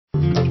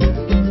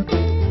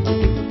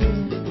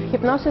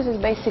Hypnosis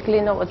is basically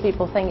not what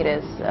people think it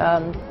is.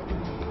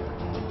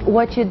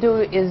 What you do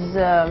is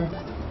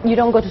you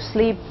don't go to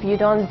sleep, you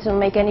don't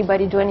make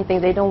anybody do anything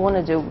they don't want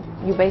to do.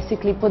 You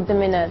basically put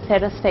them in a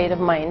theta state of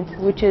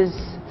mind, which is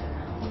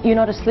you're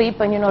not asleep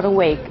and you're not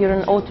awake. You're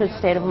in an altered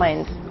state of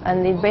mind.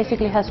 And it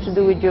basically has to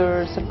do with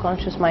your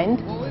subconscious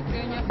mind.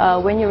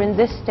 When you're in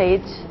this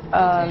state,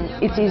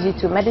 it's easy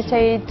to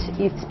meditate,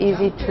 it's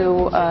easy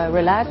to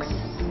relax.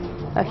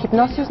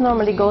 Hypnosis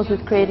normally goes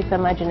with creative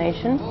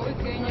imagination.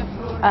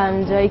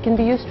 And it can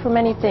be used for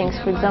many things.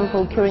 For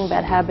example, curing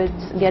bad habits,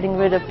 getting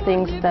rid of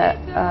things that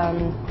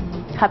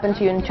happened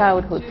to you in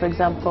childhood, for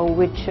example,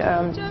 which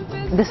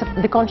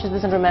the conscious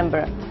doesn't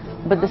remember.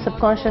 But the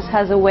subconscious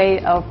has a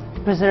way of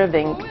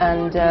preserving,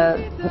 and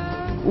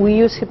we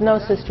use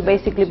hypnosis to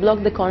basically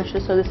block the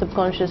conscious so the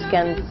subconscious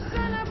can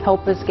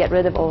help us get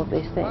rid of all of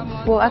these things.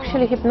 Well,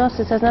 actually,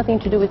 hypnosis has nothing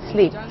to do with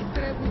sleep.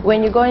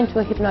 When you go into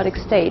a hypnotic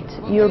state,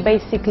 you're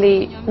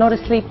basically not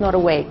asleep, not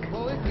awake.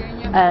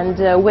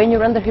 And when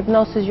you're under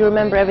hypnosis, you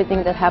remember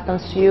everything that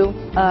happens to you.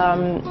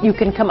 You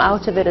can come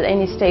out of it at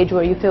any stage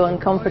where you feel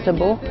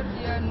uncomfortable.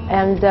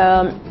 And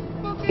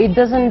it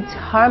doesn't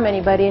harm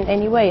anybody in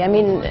any way. I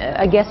mean,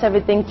 I guess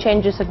everything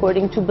changes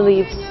according to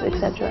beliefs,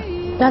 etc.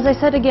 As I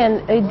said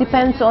again, it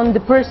depends on the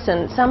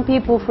person. Some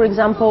people, for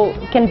example,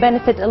 can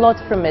benefit a lot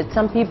from it.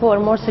 Some people are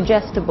more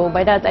suggestible.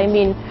 By that I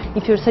mean,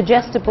 if you're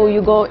suggestible,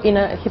 you go in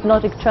a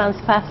hypnotic trance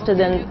faster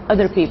than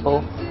other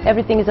people.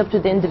 Everything is up to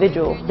the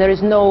individual. There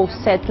is no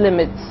set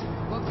limits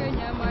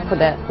for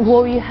that.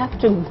 Well, you have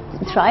to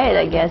try it,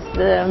 I guess.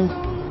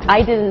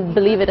 I didn't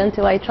believe it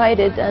until I tried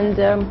it, and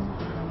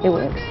it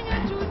works.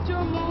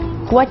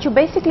 What you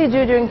basically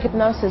do during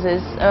hypnosis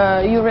is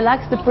you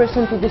relax the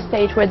person to the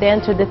stage where they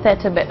enter the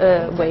theta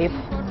wave,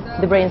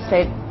 the brain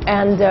state,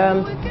 and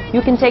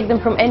you can take them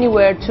from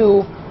anywhere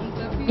to,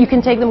 you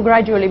can take them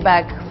gradually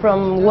back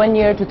from 1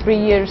 year to 3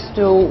 years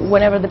to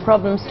whenever the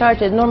problem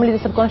started. Normally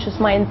the subconscious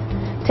mind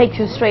takes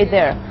you straight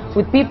there.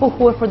 With people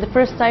who are for the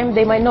first time,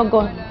 they might not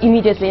go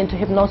immediately into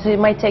hypnosis. It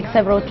might take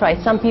several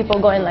tries. Some people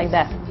go in like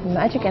that.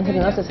 Magic and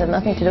hypnosis have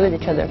nothing to do with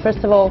each other.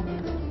 First of all,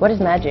 what is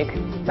magic?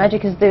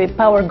 Magic is the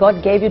power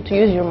God gave you to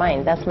use your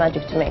mind. That's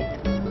magic to me.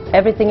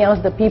 Everything else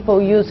that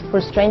people use for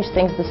strange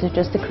things, this is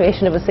just the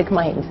creation of a sick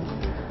mind.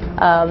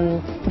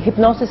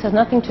 Hypnosis has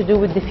nothing to do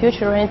with the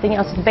future or anything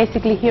else. It's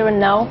basically here and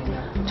now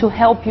to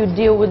help you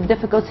deal with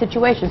difficult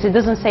situations. It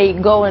doesn't say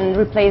go and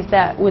replace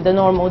that with a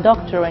normal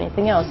doctor or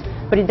anything else,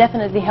 but it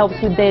definitely helps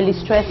with daily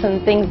stress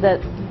and things that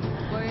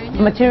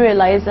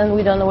materialize and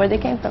we don't know where they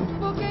came from.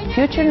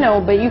 Future, no,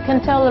 but you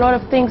can tell a lot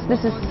of things.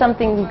 This is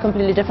something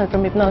completely different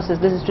from hypnosis.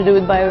 This is to do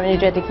with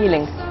bioenergetic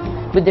healing,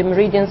 with the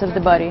meridians of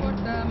the body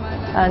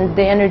and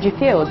the energy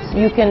fields.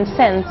 You can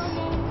sense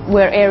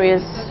where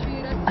areas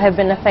have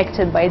been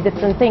affected by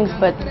different things,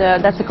 but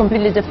that's a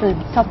completely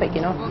different topic, you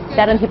know.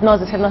 That and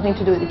hypnosis have nothing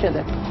to do with each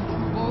other.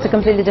 It's a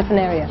completely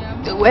different area.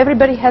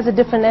 Everybody has a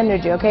different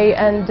energy, okay,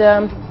 and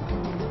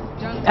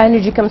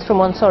energy comes from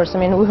one source. I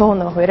mean, we all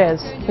know who it is.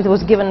 It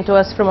was given to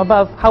us from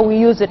above. How we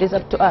use it is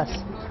up to us.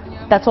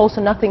 That's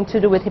also nothing to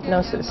do with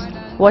hypnosis.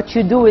 What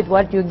you do with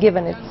what you're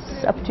given,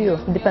 it's up to you.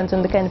 It depends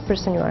on the kind of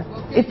person you are.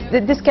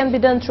 This can be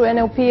done through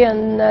NLP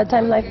and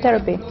time-life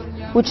therapy,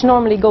 which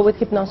normally go with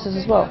hypnosis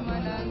as well.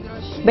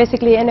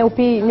 Basically,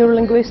 NLP,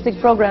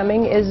 neuro-linguistic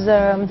programming, is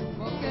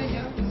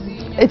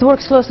it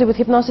works closely with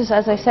hypnosis,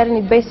 as I said,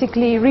 and it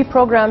basically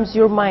reprograms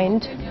your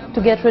mind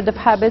to get rid of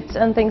habits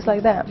and things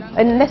like that.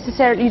 And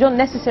you don't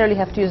necessarily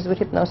have to use it with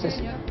hypnosis.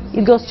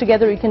 It goes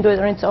together, you can do it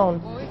on its own.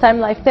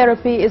 Time-life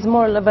therapy is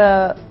more of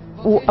a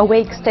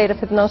awake state of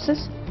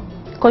hypnosis,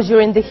 because you're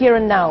in the here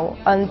and now,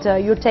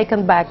 and you're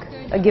taken back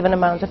a given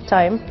amount of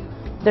time.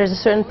 There's a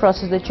certain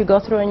process that you go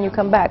through and you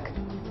come back.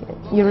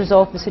 You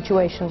resolve the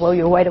situation while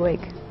you're wide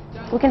awake.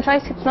 We can try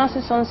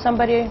hypnosis on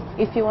somebody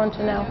if you want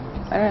to now.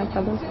 I don't have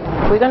problems.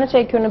 We're going to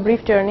take you on a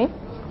brief journey.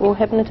 We'll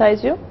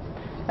hypnotize you,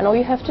 and all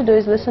you have to do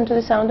is listen to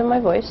the sound of my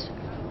voice.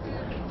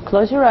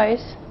 Close your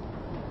eyes,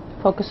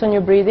 focus on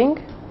your breathing.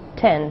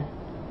 10.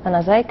 And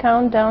as I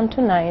count down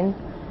to 9,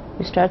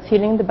 you start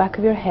feeling the back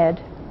of your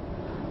head,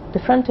 the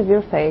front of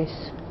your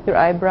face, your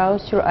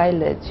eyebrows, your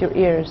eyelids, your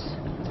ears.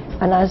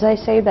 And as I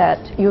say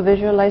that, you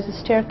visualize a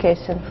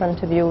staircase in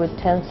front of you with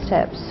 10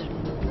 steps.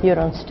 You're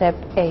on step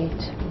 8.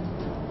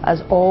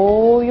 As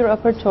all your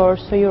upper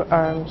torso, your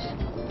arms,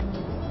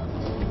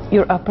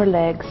 your upper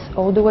legs,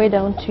 all the way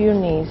down to your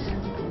knees,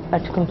 are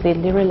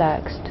completely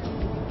relaxed.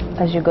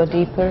 As you go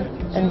deeper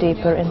and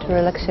deeper into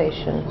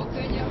relaxation,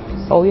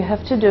 all you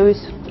have to do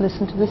is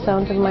listen to the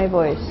sound of my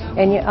voice.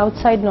 Any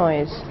outside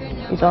noise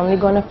is only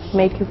going to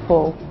make you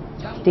fall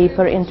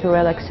deeper into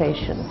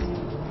relaxation.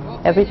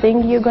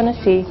 Everything you're going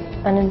to see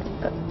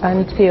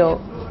and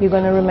feel, you're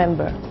going to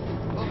remember.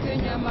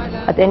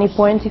 At any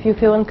point, if you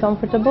feel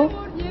uncomfortable,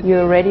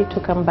 you're ready to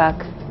come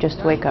back.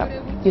 Just wake up.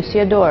 You see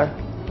a door.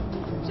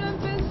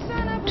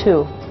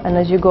 2. And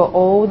as you go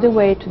all the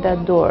way to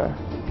that door,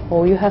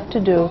 all you have to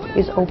do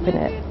is open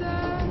it.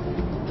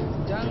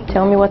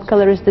 Tell me what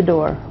color is the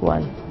door.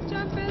 1.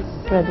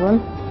 Red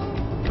one.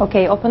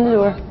 Okay, open the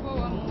door.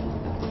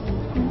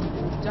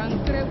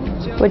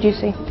 What do you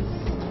see?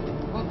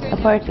 A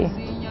party.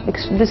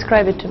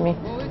 Describe it to me.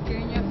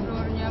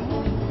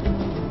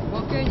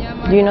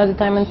 Do you know the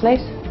time and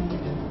place?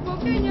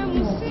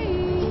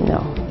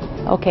 No.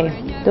 Okay,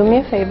 do me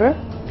a favor,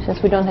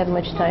 since we don't have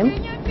much time.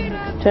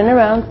 Turn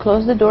around,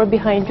 close the door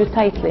behind you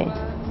tightly,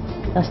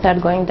 and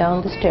start going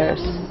down the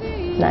stairs.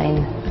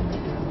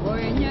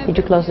 9. Did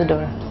you close the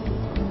door?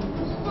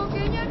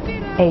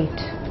 8.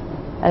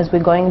 As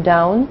we're going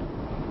down,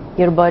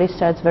 your body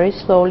starts very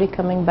slowly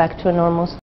coming back to a normal state.